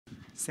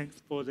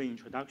Thanks for the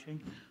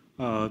introduction.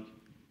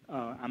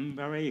 I'm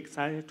very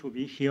excited to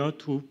be here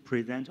to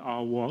present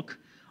our work,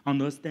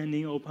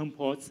 Understanding Open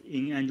Ports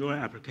in Android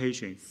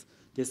Applications,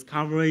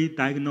 Discovery,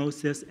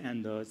 Diagnosis,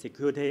 and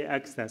Security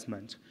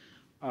Assessment.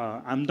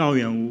 I'm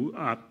Daoyuan,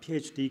 a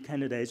PhD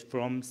candidate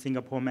from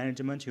Singapore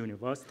Management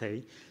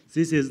University.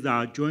 This is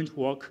a joint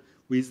work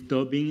with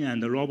Debin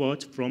and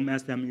Robert from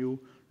SMU,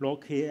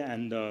 Rocky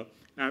and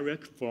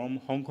Eric from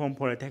Hong Kong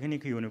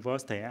Polytechnic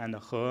University, and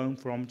He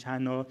from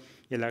China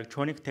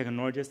Electronic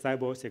Technology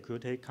Cyber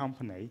Security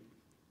Company.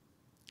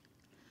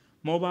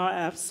 Mobile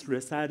apps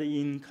reside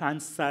in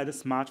client-side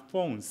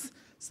smartphones.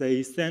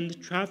 They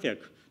send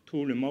traffic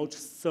to remote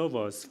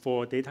servers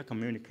for data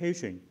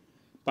communication.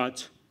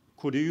 But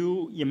could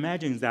you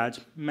imagine that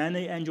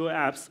many Android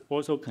apps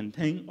also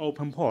contain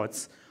open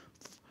ports?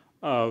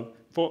 A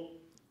port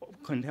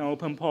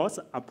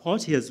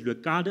is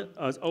regarded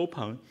as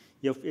open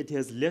if it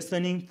is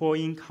listening for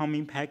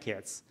incoming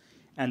packets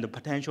and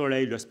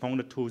potentially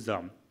respond to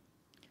them.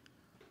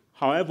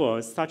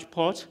 However, such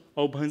port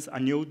opens a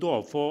new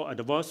door for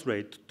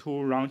adversaries to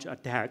launch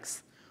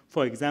attacks.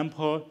 For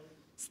example,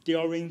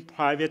 stealing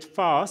private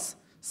files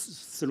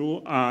through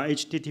a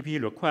HTTP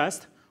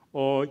request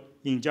or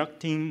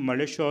injecting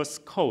malicious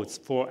codes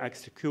for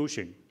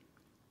execution.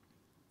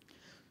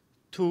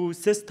 To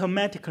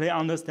systematically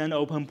understand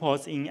open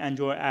ports in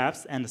Android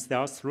apps and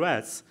stealth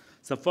threats,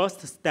 the first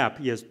step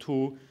is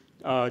to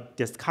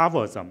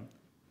discover them.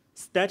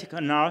 Static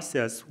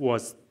analysis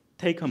was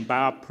taken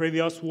by a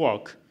previous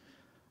work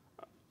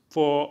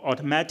for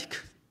automatic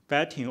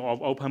vetting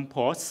of open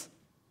ports.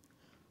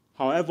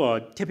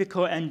 However,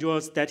 typical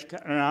Android static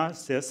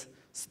analysis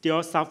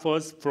still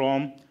suffers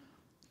from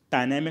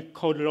dynamic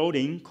code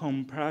loading,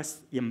 complex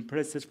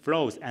implicit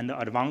flows, and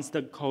advanced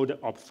code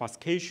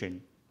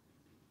obfuscation.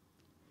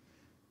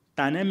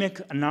 Dynamic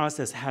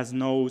analysis has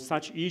no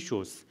such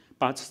issues,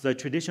 but the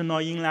traditional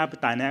in-lab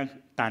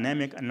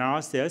dynamic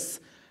analysis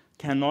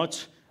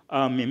cannot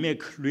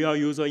mimic real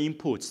user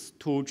inputs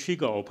to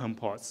trigger open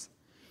ports.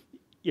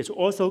 It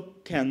also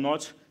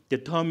cannot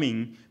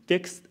determine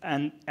fixed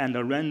and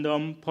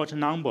random port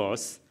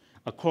numbers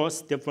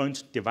across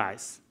different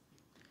devices.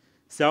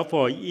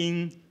 Therefore,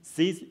 in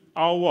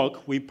our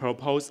work, we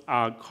propose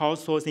a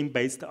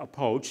crowdsourcing-based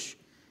approach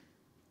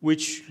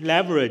which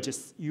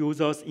leverages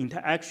users'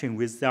 interaction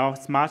with their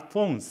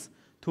smartphones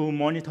to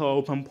monitor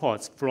open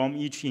ports from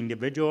each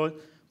individual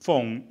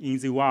phone in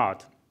the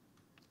world.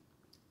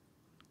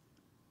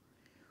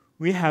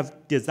 We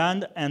have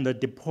designed and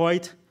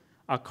deployed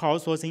a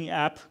crowdsourcing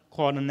app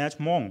called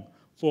NetMon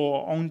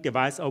for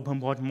on-device open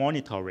port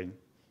monitoring.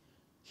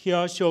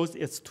 Here shows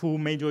its two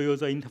major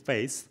user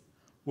interfaces,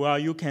 where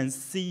you can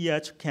see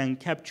it can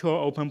capture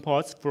open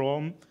ports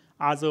from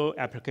other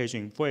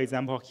applications. For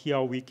example,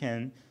 here we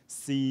can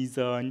see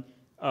the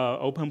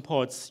open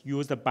ports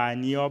used by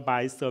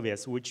nearby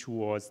service, which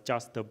was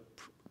just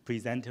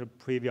presented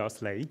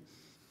previously.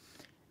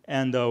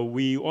 And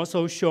we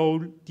also show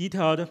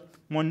detailed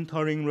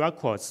monitoring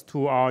records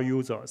to our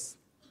users.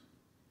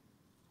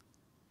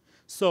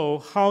 So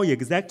how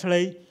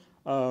exactly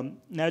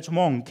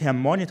NetMon can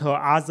monitor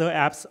other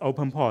apps'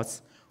 open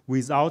ports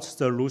without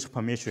the root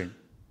permission?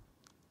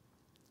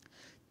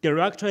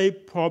 Directly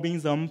probing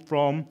them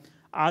from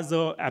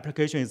other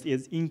applications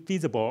is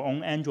infeasible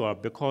on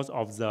Android because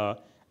of the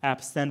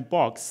app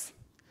sandbox.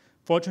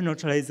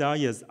 Fortunately, there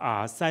is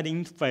a side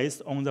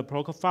interface on the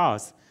proc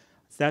files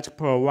that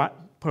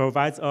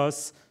provides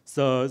us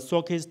the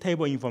socket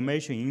table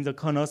information in the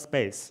kernel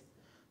space.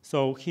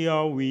 So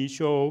here we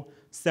show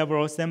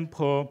several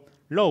sample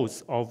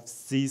loads of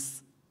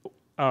this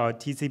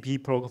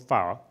TCP proc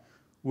file,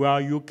 where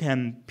you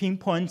can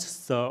pinpoint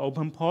the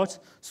open port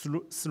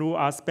through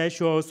a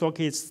special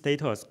socket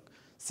status,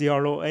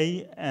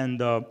 CROA,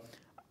 and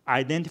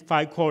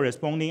identify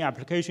corresponding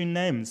application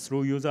names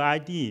through user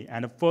ID,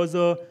 and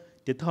further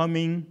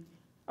determine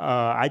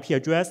IP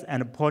address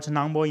and port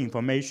number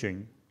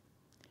information.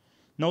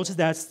 Note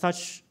that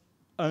such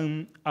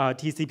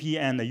TCP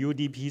and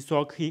UDP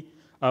socket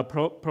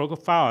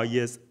proc file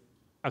is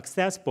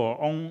accessible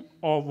on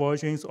all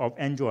versions of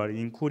Android,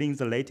 including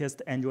the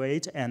latest Android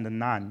 8 and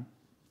 9.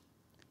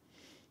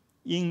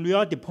 In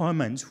real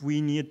deployment,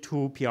 we need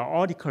to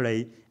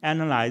periodically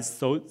analyze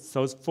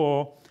those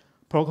four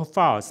proc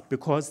files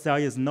because there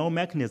is no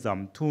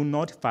mechanism to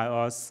notify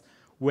us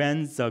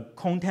when the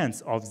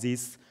contents of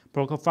these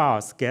proc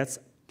files gets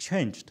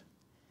changed.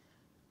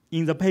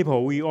 In the paper,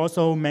 we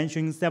also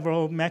mention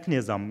several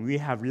mechanisms we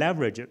have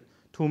leveraged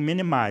to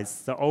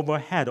minimize the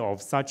overhead of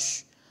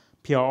such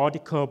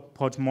periodical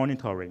port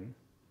monitoring.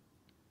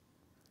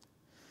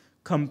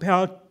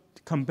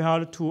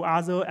 Compared to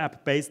other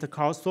app-based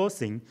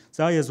crowdsourcing,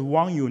 there is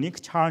one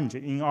unique challenge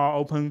in our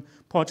open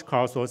port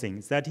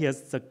crowdsourcing. That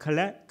is, the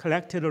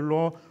collected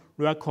raw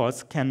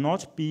records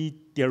cannot be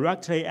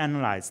directly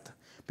analyzed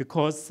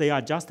because they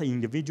are just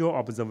individual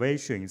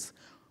observations,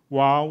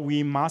 while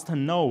we must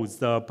know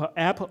the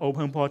per-app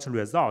open port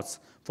results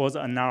for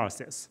the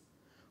analysis.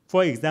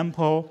 For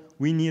example,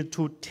 we need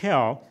to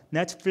tell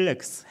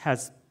Netflix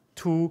has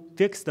to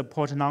fix the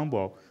port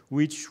number,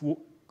 which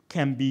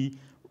can be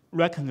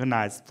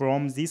recognized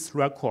from these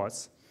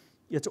records.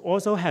 It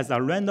also has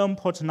a random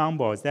port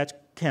number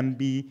that can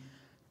be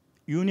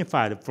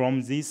unified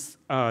from these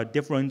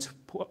different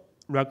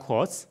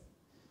records.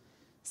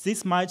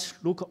 This might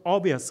look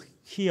obvious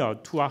here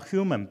to a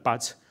human,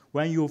 but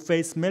when you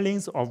face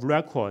millions of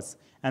records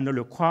and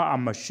require a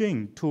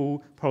machine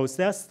to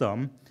process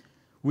them,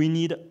 we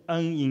need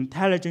an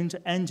intelligent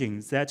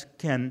engine that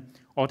can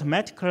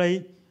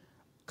automatically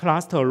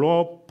cluster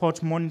raw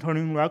port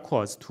monitoring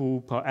records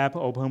to per app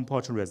open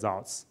port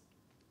results.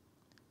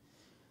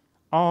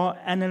 Our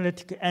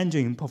analytic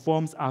engine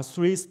performs a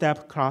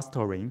three-step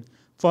clustering.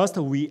 First,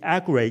 we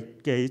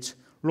aggregate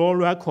raw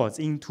records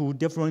into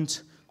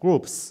different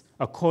groups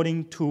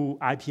according to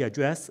IP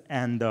address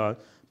and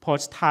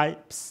port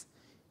types.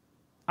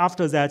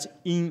 After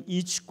that, in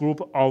each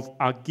group of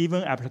a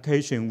given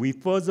application, we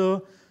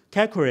further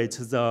calculate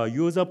the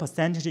user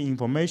percentage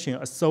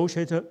information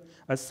associated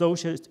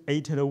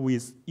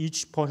with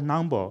each port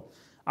number.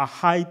 A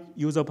high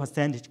user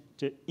percentage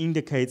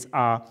indicates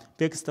a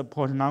fixed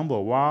port number,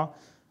 while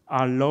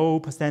a low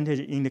percentage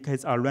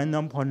indicates a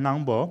random port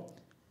number.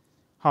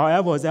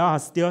 However, there are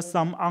still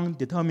some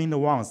undetermined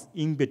ones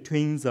in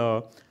between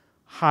the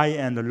high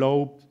and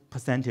low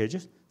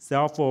percentages.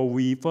 Therefore,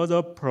 we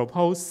further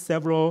propose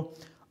several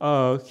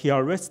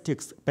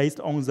heuristics based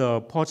on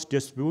the port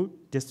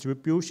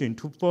distribution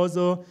to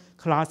further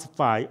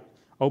classify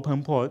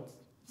open port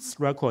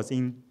records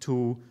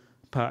into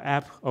per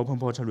app open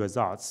port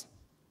results.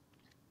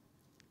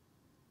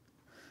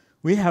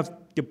 We have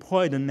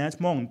deployed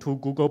Netmon to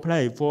Google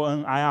Play for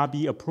an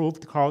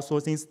IRB-approved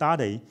crowdsourcing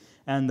study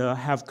and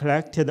have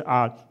collected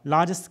a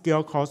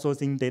large-scale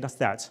crowdsourcing data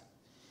set.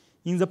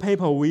 In the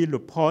paper, we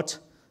report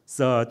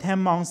the 10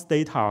 months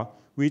data,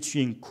 which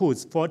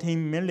includes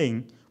 14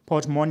 million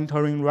port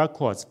monitoring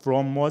records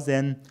from more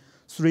than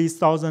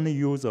 3,000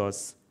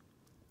 users.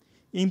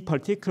 In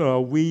particular,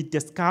 we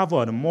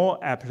discovered more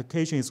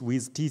applications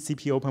with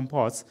TCP open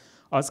ports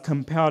as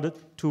compared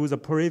to the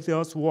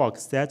previous work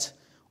that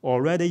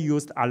already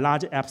used a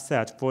large app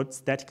set for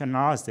static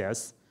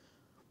analysis,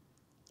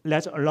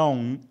 let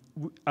alone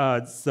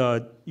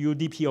the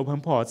UDP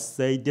open ports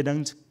they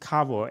didn't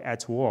cover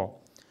at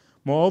all.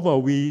 Moreover,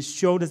 we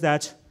showed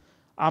that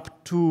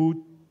up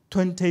to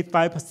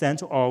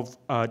 25% of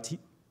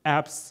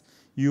apps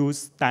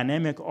use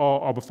dynamic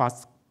or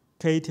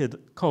obfuscated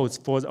codes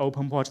for the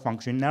open port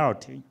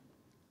functionality.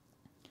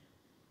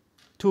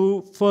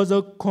 To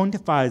further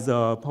quantify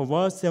the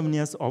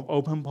pervasiveness of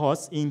open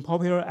ports in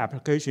popular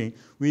applications,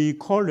 we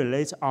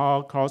correlate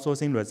our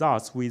crowdsourcing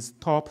results with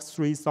top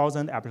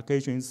 3,000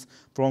 applications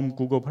from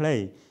Google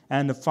Play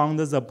and found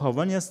the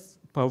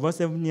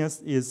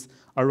pervasiveness is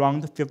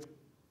around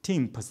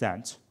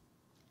 15%.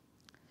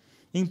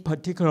 In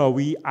particular,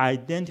 we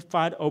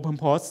identified open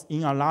ports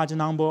in a large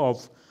number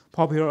of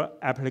popular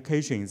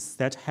applications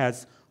that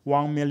has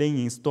 1 million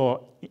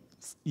installed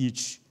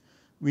each.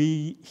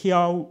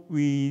 Here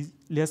we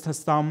list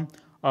some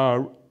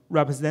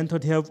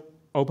representative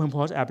open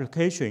port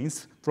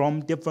applications from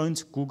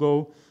different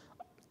Google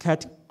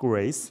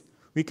categories.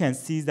 We can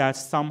see that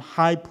some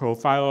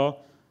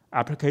high-profile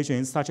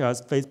applications such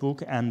as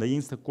Facebook and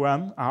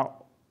Instagram are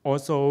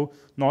also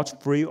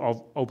not free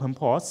of open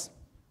ports.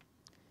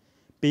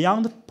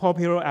 Beyond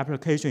popular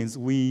applications,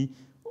 we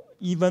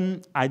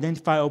even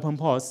identify open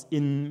ports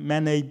in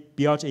many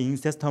built-in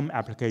system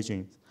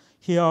applications.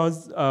 Here,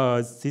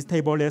 this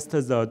table lists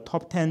the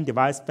top 10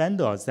 device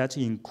vendors that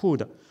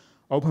include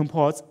open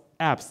port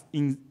apps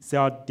in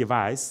their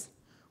device.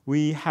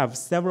 We have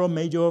several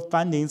major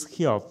findings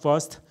here.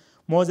 First,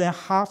 more than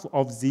half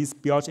of these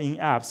built-in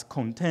apps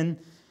contain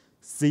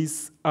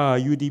this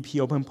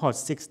UDP open port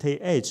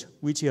 60H,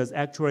 which is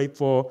actually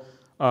for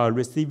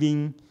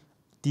receiving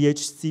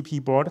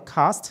DHCP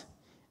broadcast,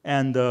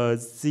 and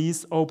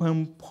this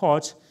open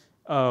port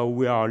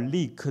will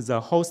leak the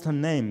host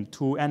name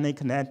to any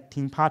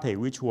connecting party,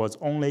 which was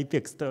only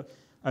fixed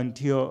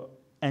until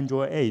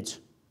Android 8.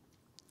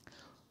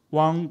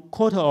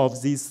 1/4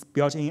 of these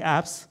built-in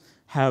apps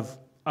have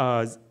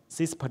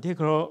this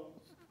particular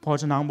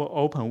port number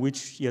open,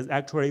 which is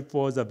actually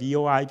for the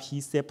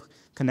VoIP SIP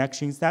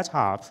connection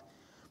setup.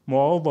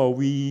 Moreover,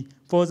 we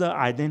further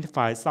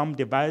identify some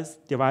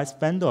device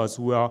vendors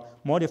will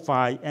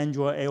modify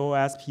Android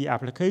AOSP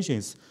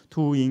applications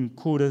to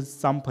include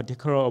some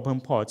particular open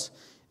ports.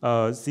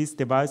 These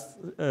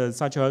devices,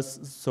 such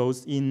as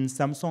those in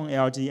Samsung,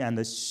 LG, and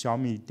the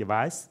Xiaomi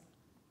device.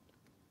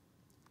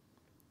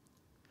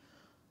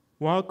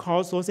 While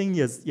crowdsourcing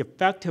is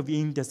effective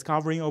in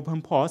discovering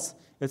open ports,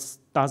 it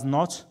does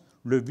not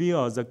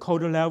reveal the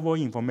code-level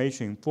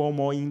information for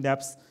more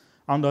in-depth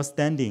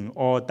understanding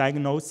or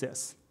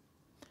diagnosis.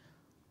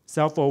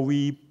 Therefore,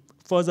 we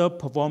further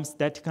perform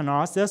static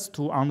analysis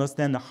to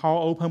understand how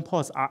open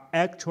ports are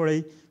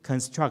actually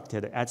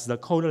constructed at the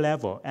code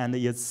level and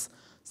its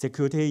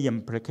security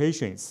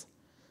implications.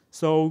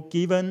 So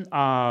given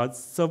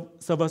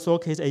server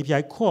socket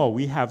API core,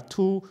 we have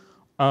two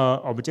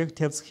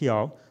objectives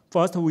here.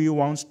 First, we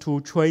want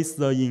to trace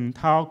the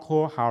entire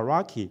core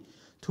hierarchy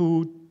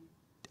to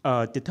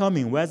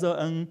determine whether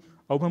an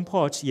open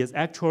port is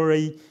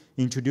actually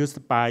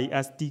introduced by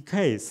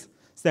SDKs.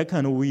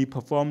 Second, we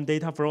perform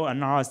data flow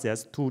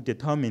analysis to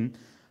determine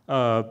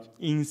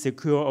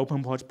insecure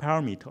open port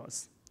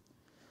parameters.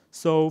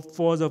 So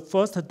for the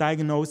first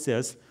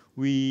diagnosis,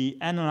 we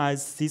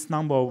analyzed this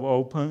number of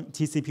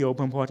TCP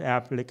open port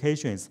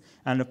applications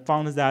and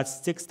found that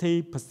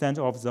 60%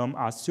 of them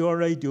are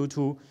surely due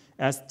to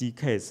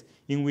SDKs,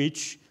 in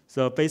which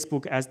the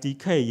Facebook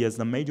SDK is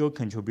the major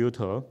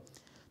contributor.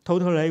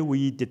 Totally,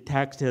 we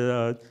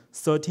detected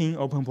 13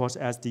 open port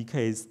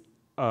SDKs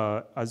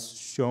as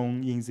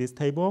shown in this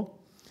table.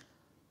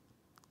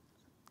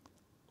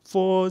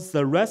 For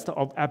the rest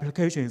of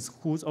applications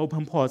whose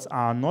open ports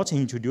are not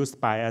introduced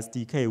by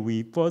SDK,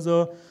 we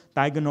further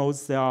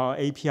diagnosed their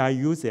API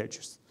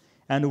usages.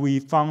 And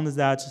we found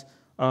that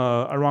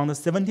around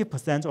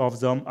 70% of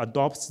them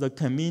adopt the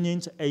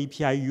convenient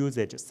API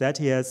usage.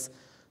 That is,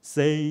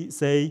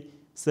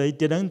 they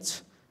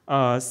didn't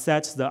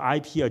set the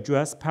IP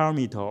address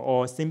parameter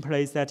or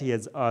simply set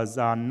it as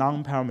a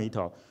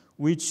non-parameter,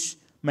 which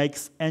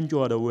makes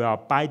Android will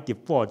by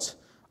default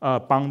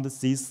bound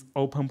these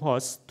open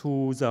ports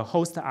to the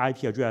host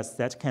IP address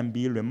that can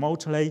be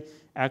remotely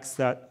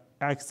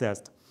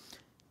accessed.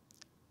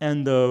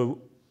 And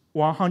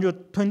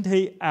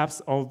 120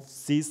 apps of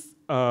this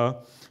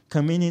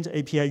convenient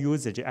API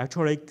usage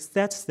actually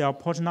set their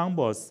port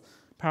numbers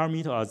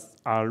parameters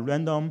are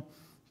random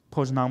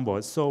port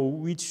numbers, so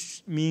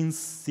which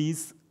means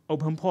these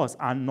open ports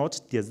are not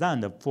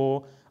designed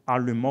for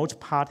a remote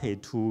party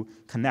to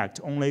connect,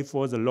 only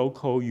for the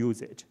local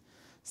usage.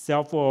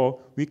 Therefore,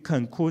 we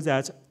conclude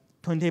that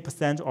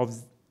 20% of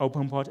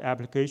open port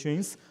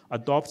applications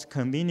adopt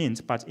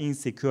convenient but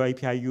insecure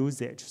API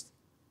usage.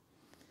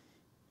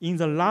 In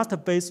the last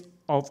phase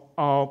of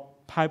our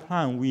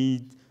pipeline,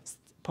 we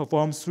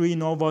performed 3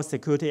 novel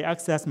security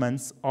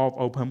assessments of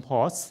open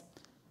ports.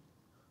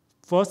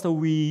 First,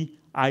 we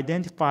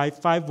identified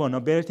 5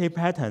 vulnerability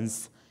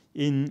patterns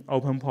in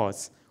open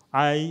ports.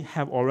 I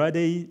have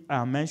already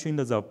mentioned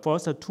the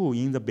first 2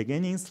 in the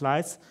beginning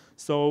slides.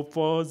 So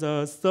for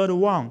the third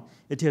one,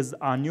 it is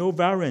a new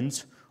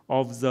variant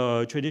of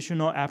the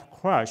traditional app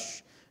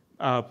crash,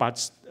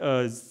 but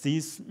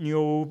this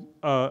new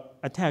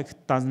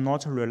attack does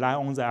not rely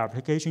on the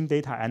application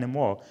data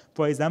anymore.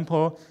 For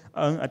example,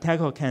 an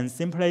attacker can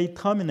simply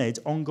terminate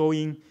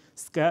ongoing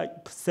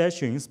Skype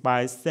sessions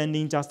by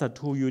sending just 2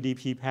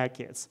 UDP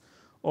packets.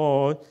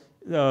 Or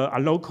a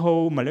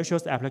local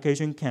malicious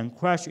application can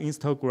crash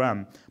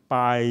Instagram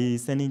by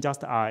sending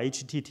just a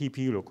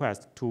HTTP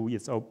request to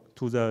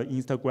the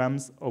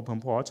Instagram's open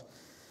port.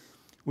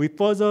 We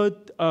further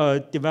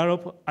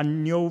developed a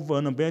new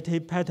vulnerability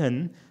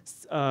pattern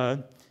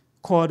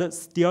called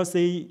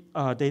stealthy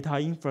data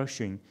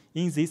infraction.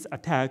 In this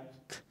attack,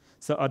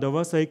 the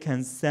adversary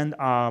can send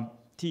a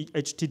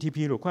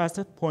HTTP request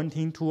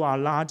pointing to a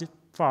large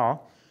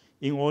file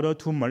in order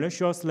to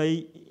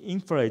maliciously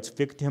infiltrate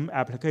victim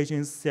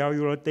application's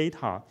cellular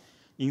data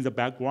in the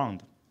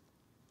background.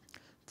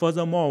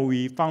 Furthermore,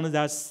 we found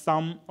that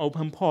some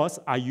open ports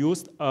are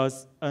used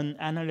as an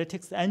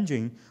analytics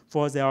engine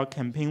for their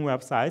campaign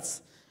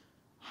websites.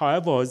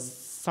 However,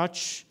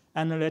 such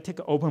analytic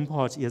open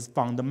port is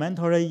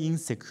fundamentally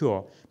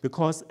insecure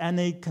because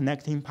any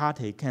connecting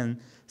party can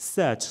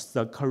set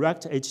the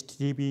correct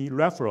HTTP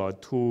referral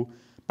to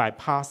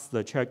bypass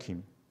the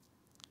checking.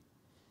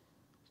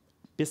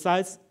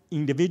 Besides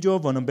individual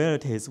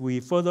vulnerabilities,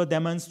 we further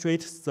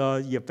demonstrate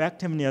the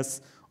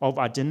effectiveness of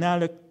a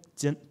general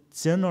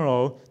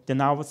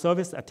denial of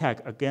service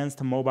attack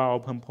against mobile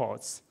open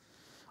ports.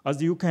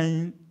 As you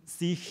can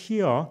see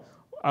here,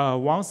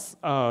 once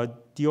a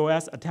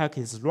DOS attack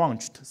is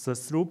launched, the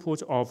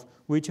throughput of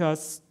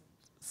WeChat's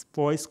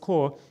voice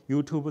call,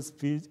 YouTube's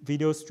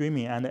video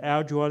streaming, and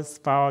AirDrop's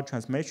file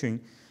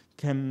transmission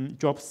can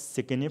drop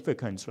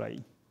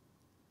significantly.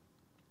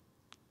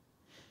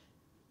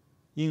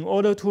 In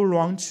order to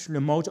launch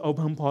remote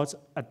open port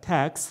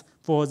attacks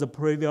for the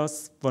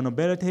previous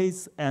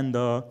vulnerabilities and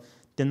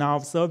denial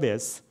of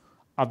service,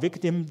 a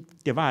victim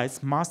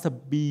device must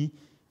be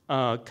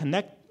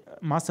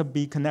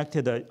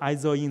connected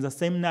either in the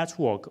same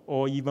network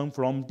or even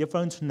from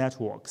different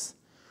networks.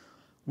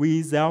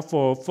 We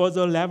therefore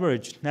further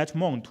leverage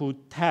NetMon to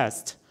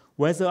test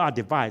whether a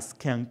device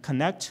can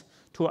connect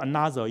to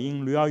another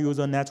in real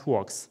user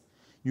networks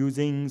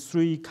using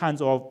 3 kinds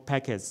of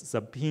packets,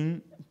 the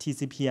PIN,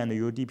 TCP, and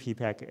UDP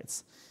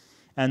packets.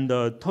 And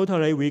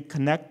totally, we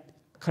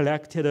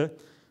collected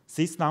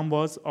these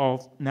numbers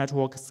of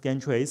network scan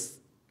traces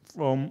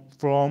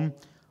from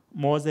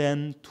more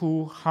than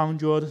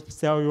 200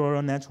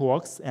 cellular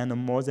networks and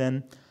more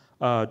than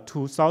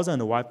 2,000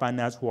 Wi-Fi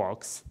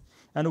networks.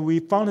 And we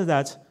found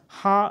that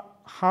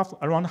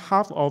around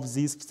half of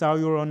these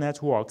cellular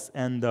networks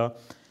and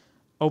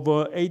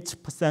over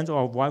 8%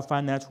 of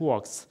Wi-Fi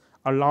networks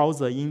allow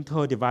the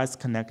inter-device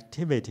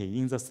connectivity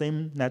in the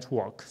same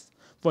network.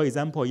 For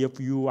example, if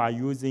you are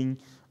using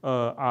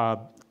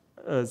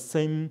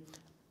same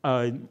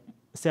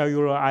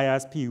cellular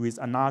ISP with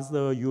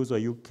another user,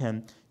 you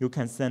can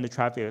send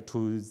traffic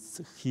to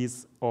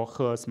his or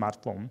her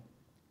smartphone.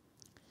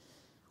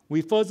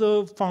 We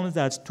further found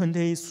that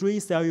 23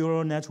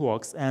 cellular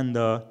networks and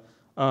 10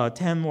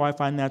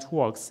 Wi-Fi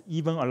networks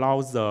even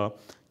allow the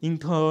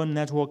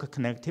inter-network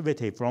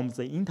connectivity from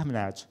the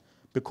internet,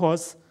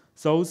 because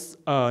those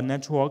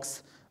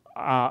networks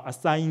are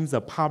assigning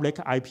the public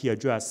IP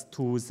address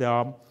to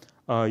their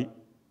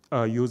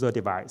user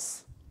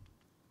device.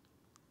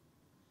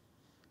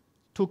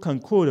 To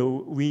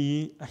conclude,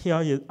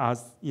 here are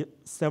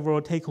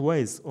several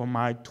takeaways of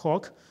my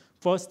talk.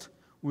 First,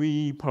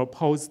 we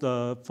propose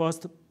the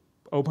first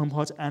open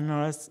port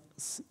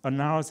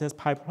analysis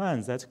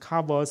pipeline that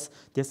covers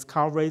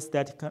discovery,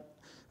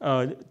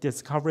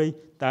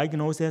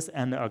 diagnosis,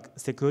 and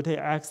security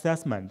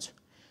assessment.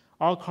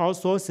 Our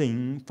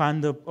crowdsourcing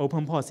find the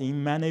open ports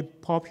in many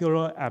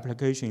popular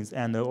applications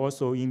and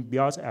also in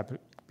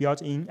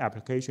built-in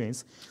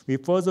applications. We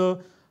further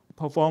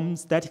perform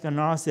static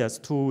analysis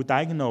to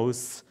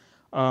diagnose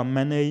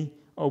many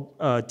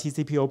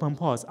TCP open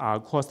ports are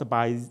caused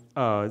by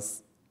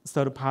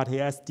third-party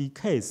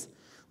SDKs.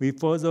 We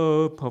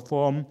further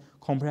perform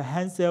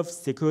comprehensive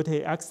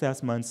security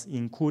assessments,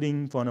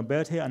 including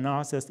vulnerability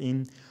analysis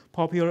in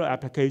popular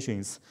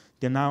applications,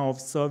 denial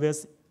of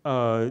service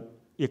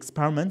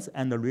experiments,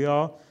 and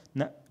real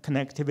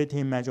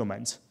connectivity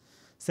measurement.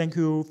 Thank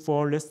you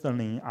for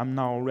listening. I'm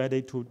now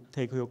ready to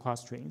take your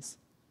questions.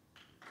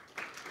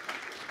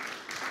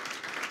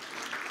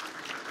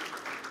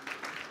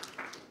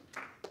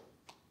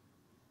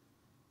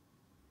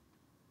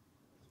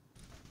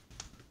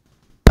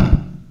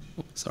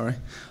 Sorry.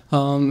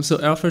 So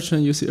Alfred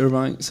Chen, UC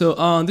Irvine.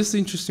 So this is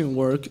interesting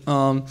work.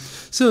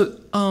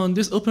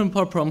 This open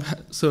port problem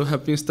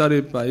have been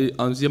studied by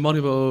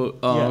multiple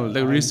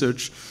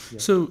research. Yeah.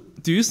 So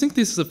do you think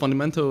this is a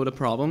fundamental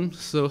problem?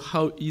 So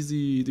how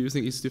easy do you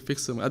think it is to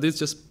fix them? Are these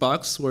just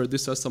bugs, or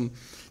these are some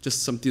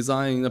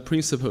design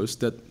principles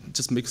that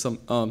just make some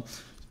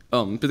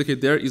basically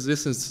their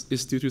existence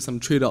is due to some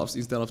trade-offs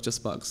instead of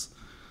just bugs?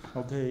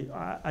 Okay,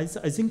 I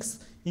think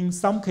in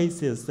some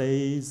cases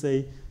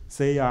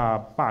they are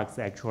bugs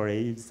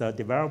actually. The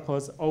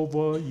developers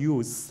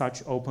overuse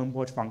such open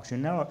port for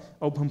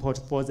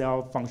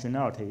their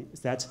functionality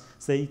that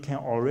they can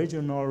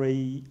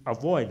originally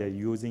avoid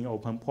using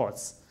open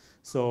ports.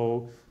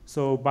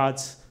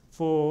 But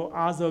for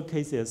other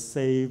cases,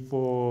 say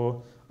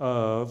for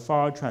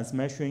file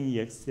transmission,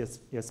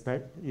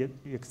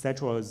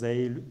 etc.,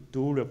 they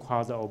do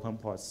require the open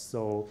ports.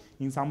 So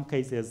in some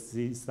cases,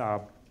 these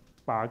are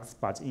bugs,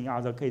 but in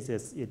other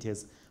cases, it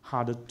is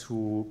hard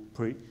to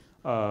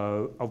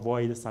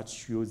avoid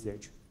such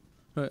usage.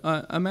 Right.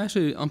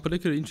 I'm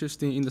particularly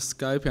interested in the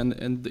Skype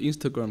and the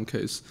Instagram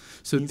case.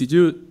 So did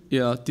you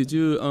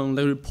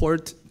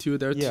report to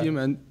their team,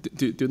 and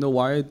do you know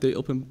why they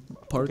open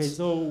ports? Okay,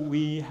 so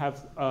we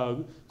have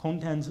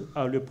content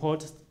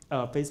report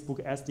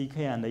Facebook SDK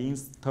and the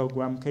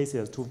Instagram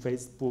cases to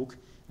Facebook,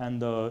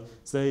 and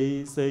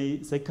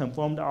they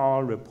confirmed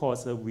our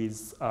reports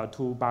with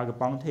 2 bug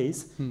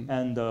bounties,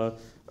 and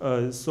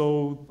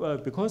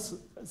because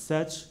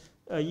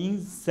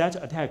in such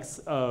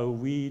attacks,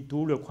 we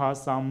do require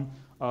some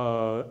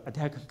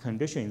attack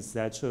conditions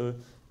that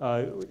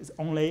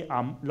only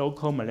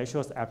local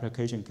malicious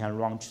application can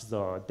launch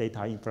the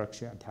data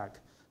infraction attack.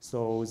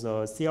 So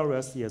the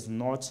serious is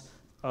not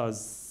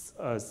as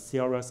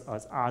serious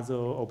as other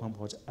open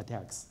port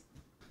attacks.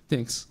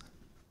 Thanks.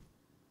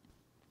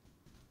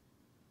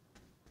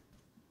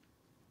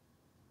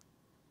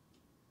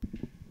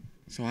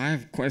 So I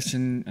have a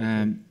question.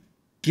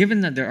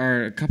 Given that there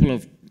are a couple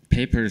of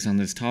papers on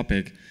this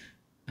topic,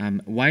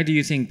 why do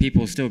you think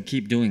people still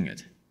keep doing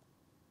it?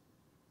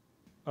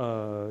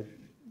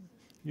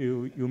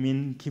 You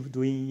mean keep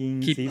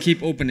doing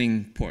keep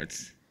opening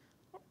ports?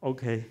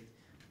 Okay.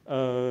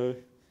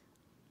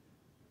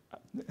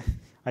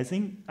 I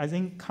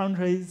think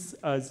countries.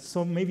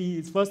 So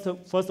maybe first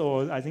of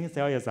all, I think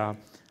there is a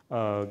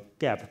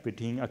gap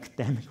between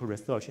academic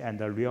research and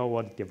the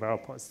real-world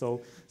developers.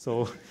 So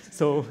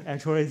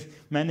actually,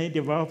 many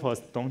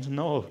developers don't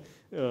know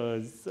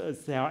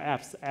their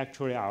apps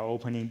actually are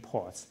opening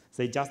ports.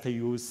 They just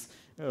use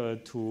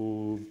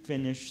to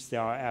finish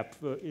their app,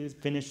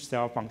 finish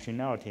their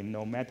functionality,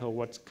 no matter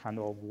what kind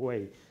of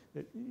way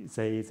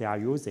they are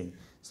using.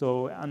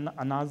 So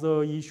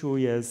another issue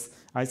is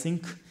I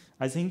think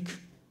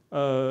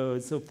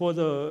so for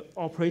the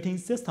operating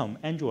system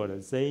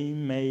Android, they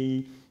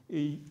may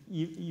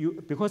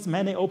because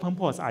many open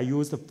ports are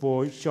used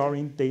for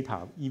sharing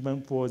data, even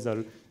for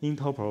the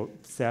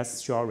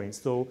inter-process sharing.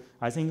 So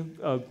I think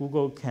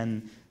Google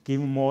can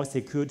give more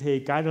security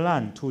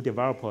guidelines to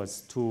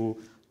developers to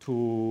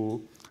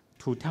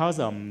tell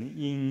them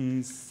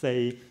in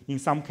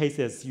some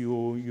cases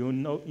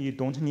you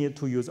don't need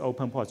to use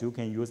open ports. You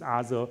can use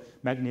other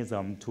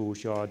mechanism to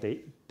share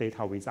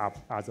data with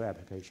other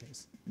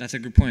applications. That's a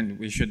good point.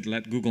 We should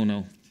let Google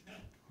know.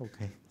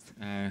 Okay.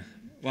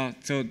 Well,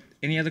 so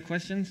any other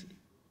questions?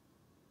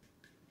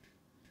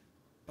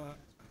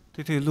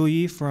 This is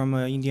Louis from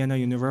Indiana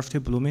University,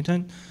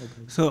 Bloomington. Okay.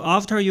 So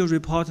after you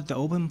reported the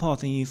open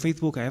port in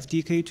Facebook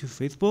SDK to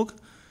Facebook,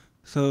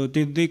 so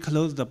did they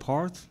close the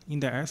ports in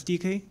the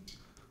SDK?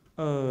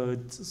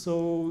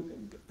 So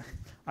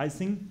I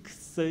think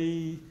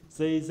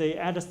they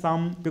add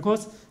some,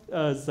 because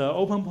the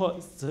open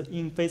ports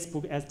in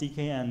Facebook SDK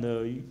and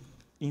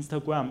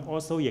Instagram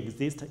also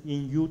exist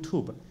in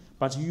YouTube,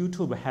 but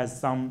YouTube has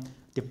some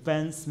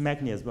defense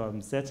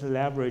mechanisms that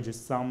leverage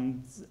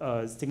some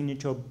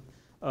signature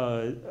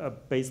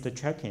based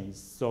checking.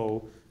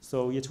 So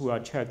it will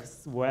check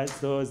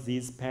whether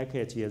this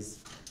package is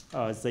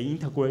the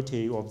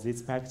integrity of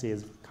this package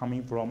is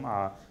coming from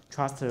a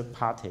trusted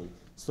party.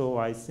 So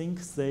I think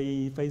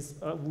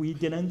we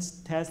didn't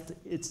test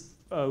it.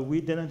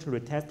 We didn't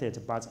retest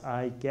it, but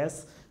I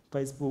guess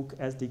Facebook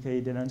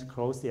SDK didn't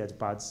close it,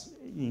 but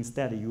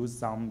instead use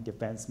some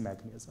defense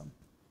mechanism.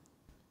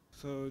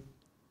 So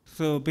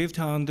based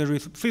on the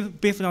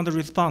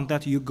response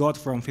that you got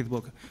from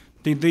Facebook,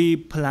 did they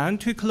plan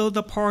to close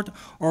the port,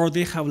 or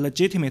they have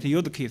legitimate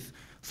use case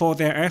for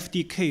their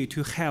SDK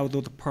to have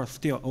those ports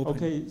still open?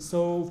 Okay,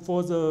 so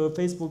for the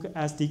Facebook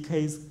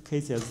SDK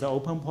cases, the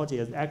open port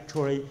is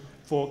actually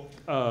for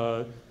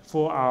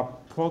a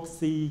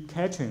proxy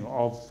caching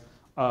of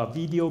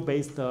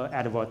video-based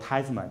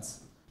advertisements.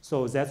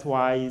 So that's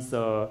why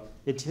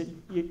it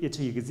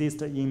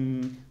exists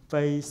in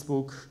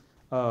Facebook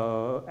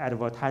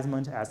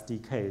advertisement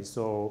SDK.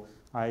 So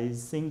I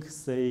think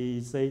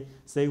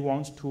they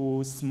want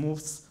to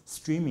smooth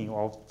streaming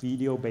of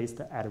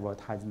video-based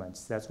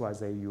advertisements. That's why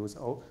they use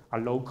a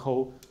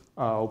local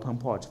open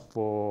port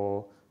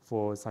for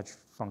such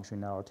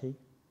functionality.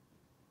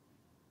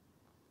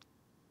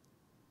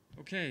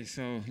 Okay,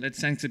 so let's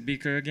thank the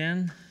speaker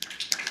again.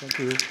 Thank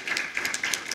you.